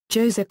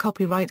José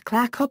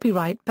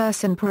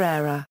Kléberson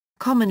Pereira,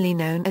 commonly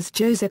known as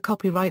José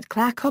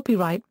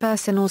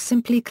Kléberson or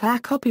simply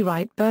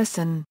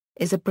Kléberson,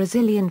 is a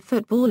Brazilian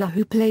footballer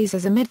who plays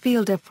as a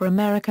midfielder for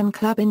American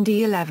club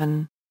Indy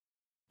 11.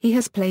 He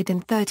has played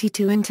in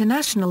 32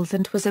 internationals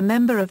and was a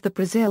member of the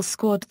Brazil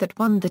squad that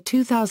won the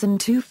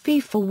 2002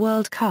 FIFA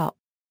World Cup.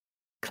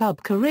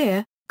 Club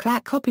career: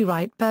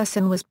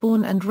 Kléberson was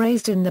born and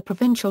raised in the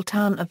provincial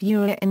town of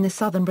Ura in the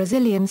southern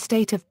Brazilian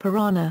state of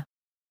Paraná.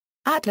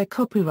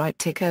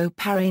 Attribution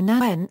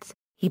Paranaense,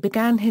 he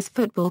began his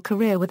football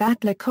career with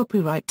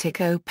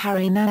Attribution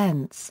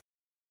Paranaense.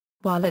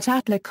 While at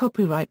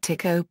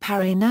Attribution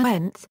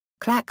Paranaense,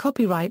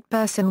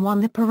 Kléberson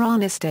won the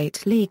Paraná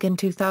State League in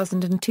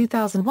 2000 and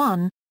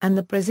 2001, and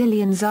the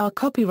Brazilian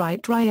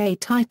Attribution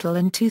title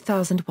in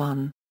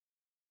 2001.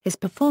 His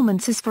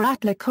performances for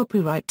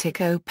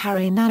Attribution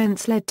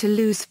Paranaense led to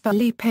Luiz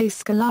Felipe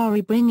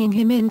Scolari bringing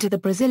him into the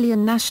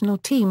Brazilian national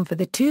team for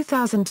the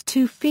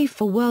 2002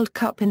 FIFA World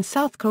Cup in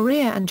South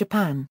Korea and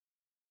Japan.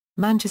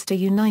 Manchester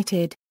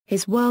United: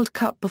 his World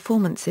Cup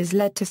performances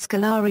led to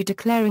Scolari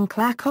declaring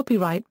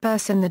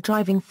Kléberson the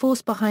driving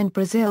force behind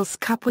Brazil's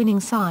cup-winning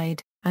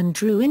side, and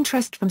drew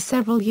interest from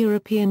several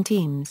European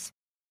teams.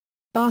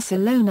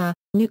 Barcelona,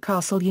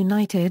 Newcastle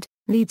United,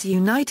 Leeds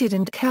United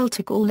and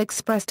Celtic all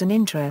expressed an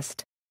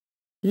interest.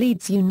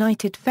 Leeds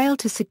United failed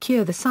to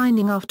secure the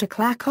signing after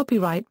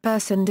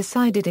Kléberson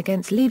decided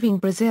against leaving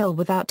Brazil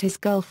without his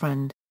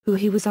girlfriend, who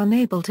he was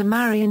unable to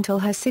marry until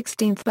her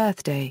 16th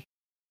birthday.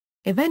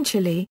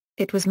 Eventually,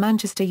 it was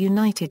Manchester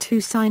United who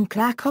signed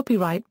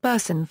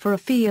Kléberson for a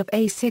fee of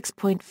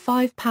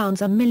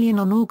 £6.5 million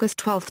on August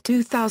 12,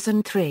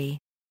 2003.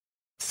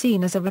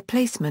 Seen as a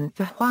replacement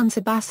for Juan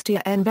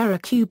Sebastián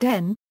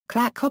Veretout,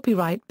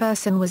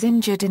 Kléberson was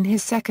injured in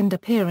his second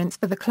appearance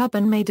for the club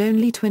and made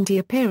only 20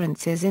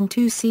 appearances in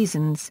 2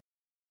 seasons.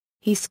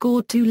 He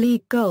scored 2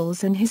 league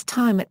goals in his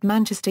time at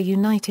Manchester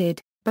United,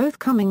 both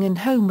coming in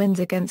home wins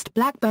against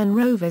Blackburn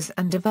Rovers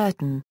and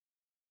Everton.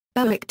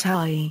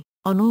 Bouktai,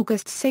 on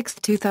August 6,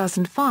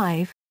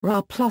 2005,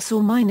 Ra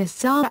 ±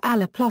 Zara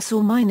Allah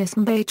 ±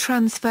 Mbaye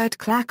transferred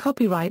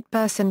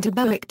Kléberson to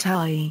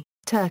Bouktai,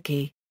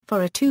 Turkey,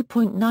 for a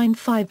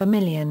 $2.95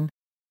 million.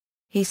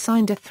 He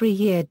signed a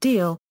 3-year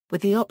deal,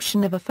 with the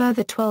option of a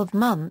further 12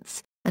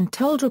 months, and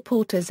told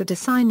reporters at a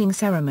signing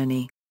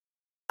ceremony,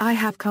 "I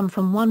have come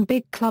from one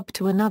big club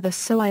to another,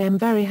 so I am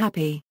very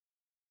happy."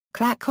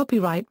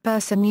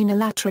 Kléberson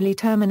unilaterally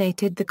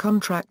terminated the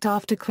contract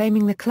after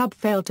claiming the club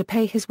failed to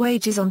pay his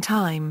wages on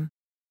time.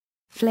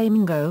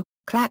 Flamengo: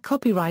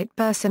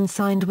 Kléberson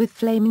signed with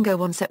Flamengo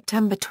on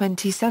September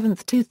 27,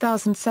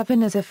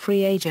 2007 as a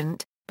free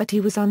agent, but he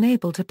was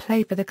unable to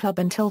play for the club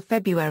until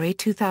February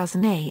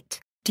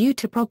 2008. Due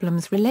to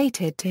problems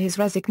related to his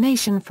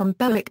resignation from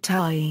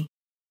Bouktai.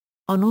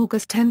 On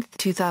August 10,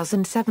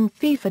 2007,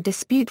 FIFA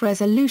Dispute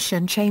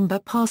Resolution Chamber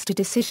passed a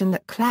decision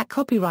that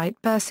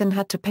Kléberson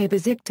had to pay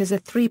Besiktas a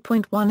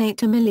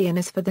 $3.18 million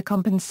as for the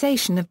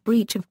compensation of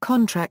breach of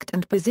contract,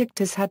 and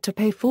Besiktas had to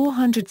pay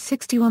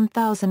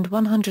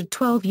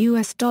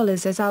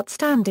 $461,112 as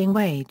outstanding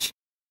wage.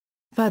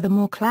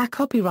 Furthermore,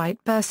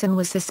 Kléberson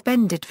was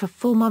suspended for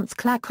 4 months.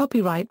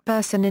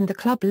 Kléberson in the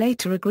club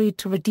later agreed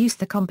to reduce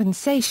the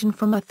compensation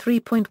from a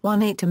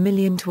 $3.18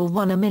 million to a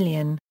 $1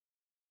 million.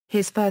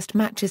 His first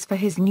matches for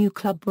his new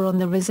club were on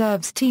the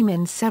reserves team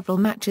in several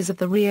matches of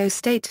the Rio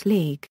State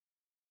League.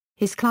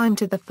 His climb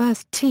to the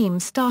first team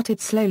started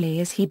slowly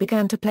as he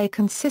began to play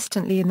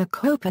consistently in the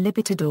Copa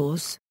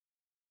Libertadores.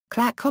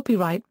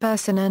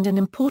 Kléberson earned an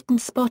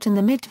important spot in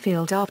the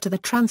midfield after the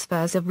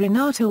transfers of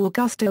Renato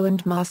Augusto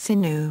and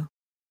Marcinho.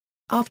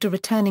 After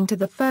returning to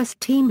the first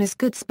team, his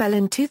good spell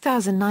in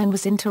 2009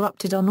 was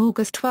interrupted on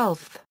August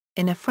 12,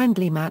 in a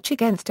friendly match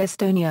against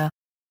Estonia.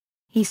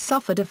 He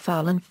suffered a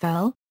foul and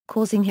fell,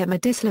 causing him a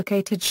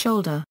dislocated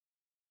shoulder.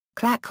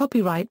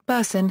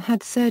 Kléberson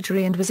had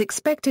surgery and was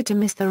expected to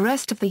miss the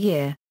rest of the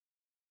year.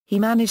 He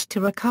managed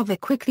to recover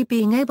quickly,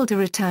 being able to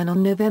return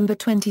on November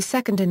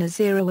 22 in a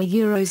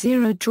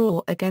 0-0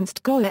 draw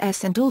against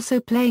Goiás and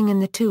also playing in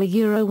the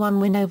 2-1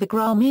 win over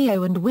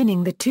Grêmio and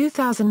winning the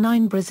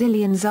 2009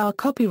 Brazilian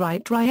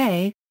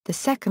Attribution, the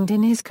second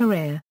in his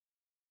career.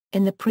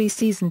 In the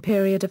pre-season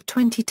period of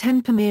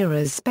 2010,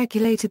 Palmeiras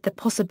speculated the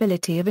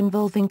possibility of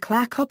involving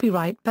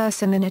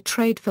Kléberson in a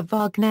trade for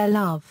Wagner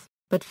Love,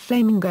 but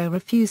Flamengo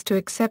refused to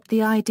accept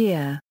the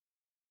idea.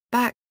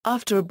 Back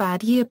after a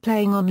bad year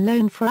playing on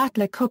loan for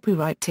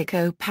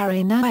Attribution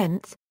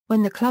Paranaense,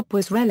 when the club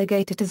was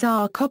relegated as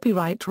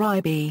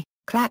Attribution,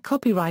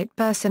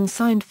 Kléberson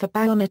signed for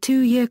Bahia on a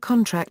 2-year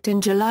contract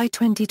in July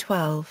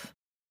 2012.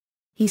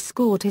 He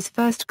scored his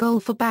first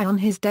goal for Bahia on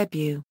his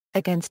debut,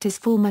 against his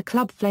former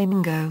club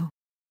Flamengo.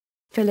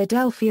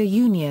 Philadelphia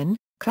Union: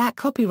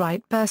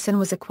 Kléberson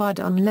was acquired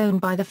on loan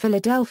by the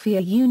Philadelphia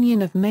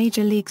Union of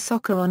Major League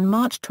Soccer on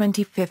March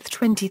 25,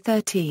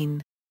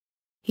 2013.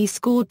 He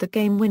scored the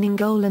game-winning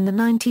goal in the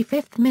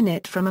 95th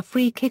minute from a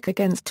free kick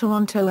against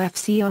Toronto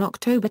FC on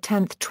October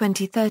 10,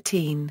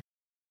 2013.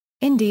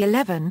 Indy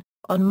 11: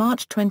 on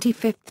March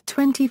 25,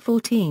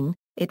 2014,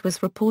 it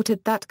was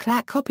reported that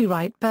Clark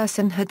copyright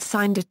person had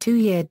signed a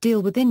 2-year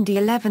deal with Indy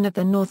 11 of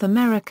the North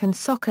American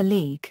Soccer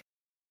League.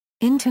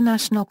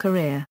 International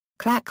career.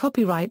 Clark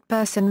copyright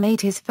person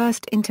made his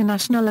first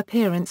international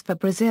appearance for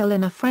Brazil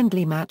in a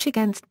friendly match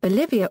against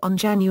Bolivia on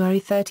January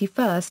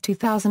 31,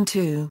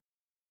 2002.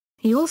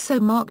 He also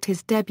marked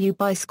his debut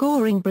by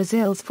scoring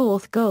Brazil's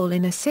fourth goal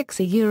in a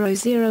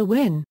 6-0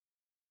 win.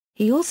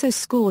 He also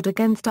scored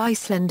against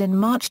Iceland in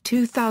March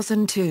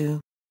 2002.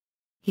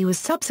 He was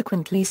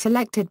subsequently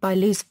selected by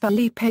Luis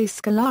Felipe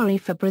Scolari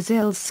for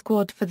Brazil's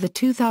squad for the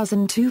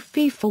 2002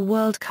 FIFA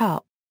World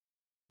Cup.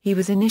 He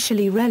was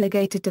initially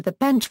relegated to the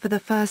bench for the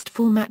first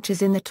 4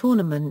 matches in the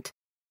tournament.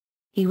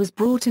 He was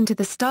brought into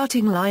the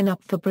starting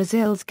lineup for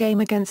Brazil's game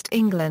against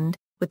England,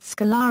 with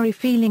Scolari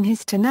feeling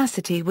his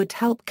tenacity would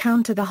help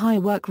counter the high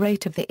work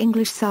rate of the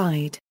English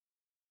side.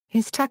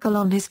 His tackle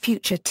on his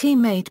future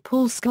teammate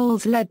Paul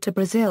Scholes led to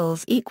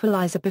Brazil's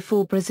equaliser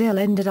before Brazil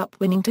ended up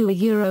winning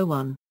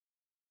 2-1.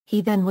 He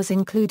then was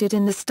included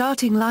in the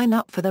starting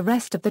lineup for the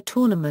rest of the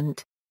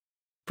tournament.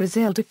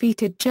 Brazil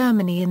defeated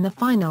Germany in the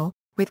final,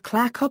 with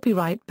Clark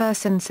copyright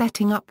person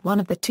setting up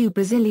one of the 2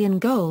 Brazilian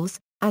goals,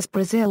 as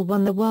Brazil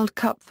won the World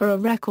Cup for a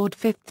record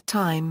 5th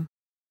time.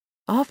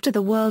 After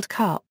the World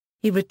Cup,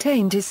 he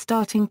retained his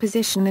starting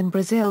position in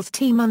Brazil's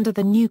team under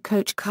the new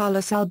coach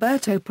Carlos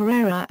Alberto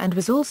Pereira and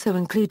was also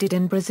included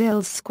in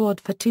Brazil's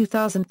squad for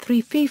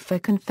 2003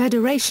 FIFA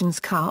Confederations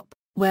Cup,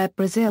 where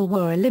Brazil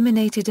were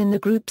eliminated in the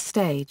group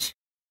stage.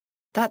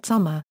 That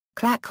summer,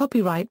 Clark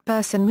copyright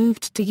person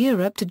moved to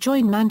Europe to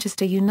join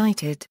Manchester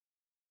United.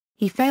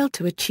 He failed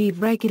to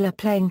achieve regular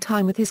playing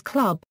time with his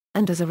club,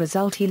 and as a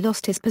result he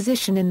lost his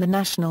position in the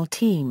national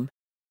team.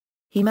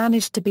 He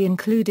managed to be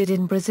included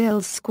in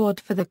Brazil's squad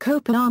for the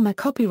Copa Arma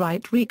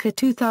Copyright Rica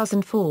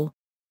 2004.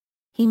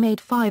 He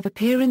made 5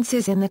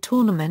 appearances in the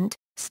tournament,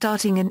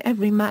 starting in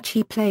every match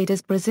he played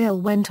as Brazil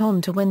went on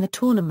to win the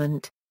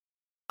tournament.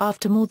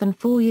 After more than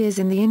 4 years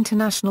in the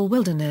international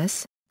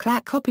wilderness,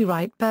 Clark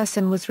copyright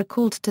person was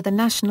recalled to the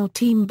national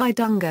team by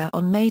Dunga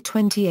on May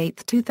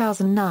 28,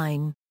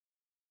 2009.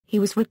 He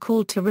was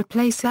recalled to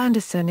replace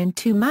Anderson in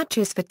 2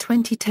 matches for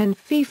 2010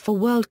 FIFA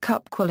World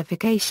Cup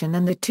qualification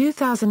and the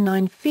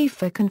 2009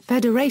 FIFA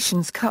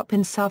Confederations Cup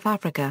in South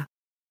Africa.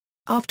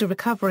 After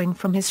recovering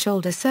from his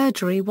shoulder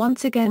surgery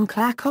once again,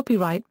 Clark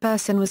copyright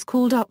person was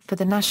called up for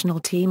the national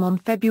team on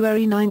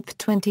February 9,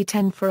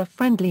 2010 for a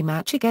friendly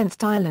match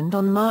against Ireland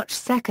on March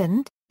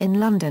 2, in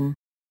London.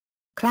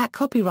 Clark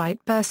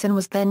copyright person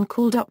was then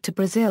called up to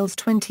Brazil's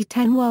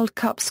 2010 World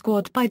Cup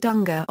squad by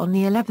Dunga on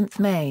the 11th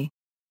May.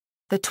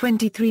 The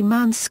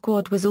 23-man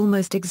squad was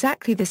almost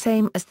exactly the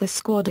same as the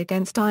squad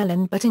against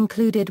Ireland but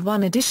included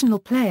one additional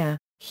player,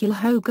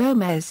 Julio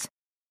Gomes.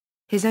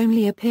 His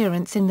only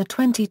appearance in the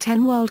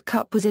 2010 World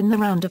Cup was in the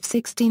round of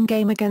 16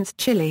 game against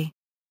Chile.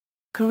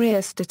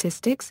 Career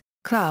statistics,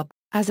 club,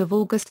 as of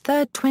August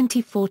 3,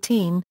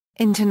 2014,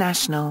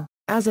 international,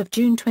 as of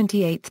June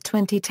 28,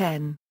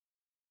 2010.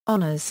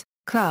 Honors,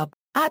 club,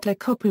 Atla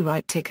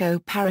Copyrightico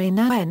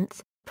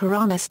Paranaense,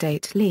 Parana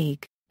State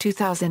League,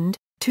 2000,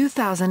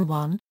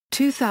 2001,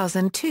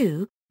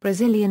 2002,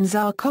 Brazilian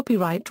ZAR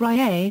Copyright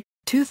RIA,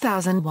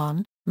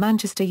 2001,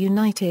 Manchester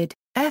United,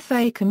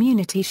 FA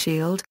Community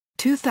Shield,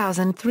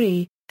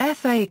 2003,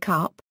 FA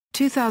Cup,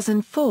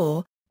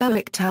 2004,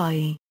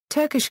 Beşiktaş,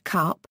 Turkish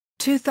Cup,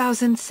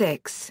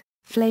 2006,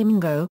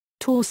 Flamengo,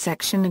 Tour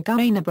Section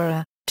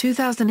Guanabara,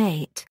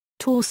 2008,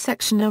 Tour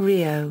Section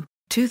Rio,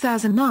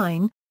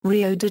 2009,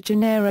 Rio de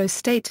Janeiro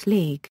State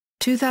League,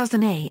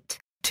 2008,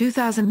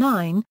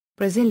 2009,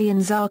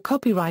 Brazilian ZAR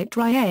Copyright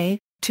RIA,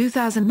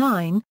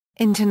 2009,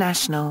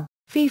 International,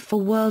 FIFA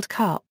World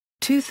Cup,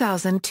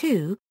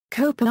 2002,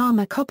 Copa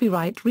Arma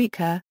Copyright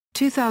Rica,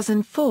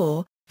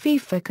 2004,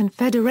 FIFA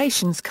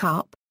Confederations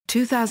Cup,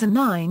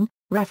 2009,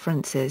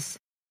 References.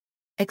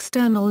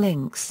 External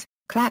links,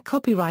 Clark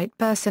copyright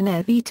person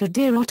Evita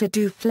Dirota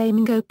do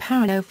Flamengo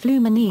para o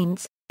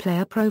Fluminense,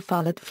 player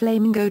profile at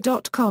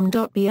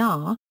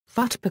flamengo.com.br,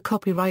 Futbol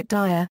copyright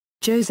Dia,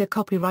 José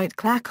copyright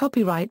Clark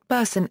copyright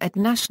person at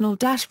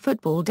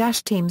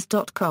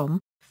national-football-teams.com,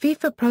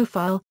 FIFA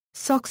profile,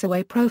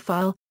 Soxaway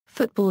profile,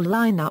 football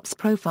lineups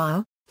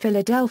profile,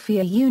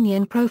 Philadelphia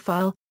Union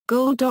profile,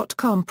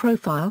 Goal.com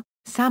profile,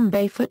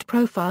 Sambayfoot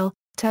profile,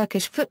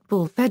 Turkish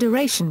Football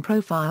Federation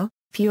profile,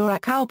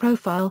 Furacao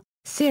profile,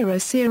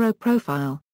 00 profile.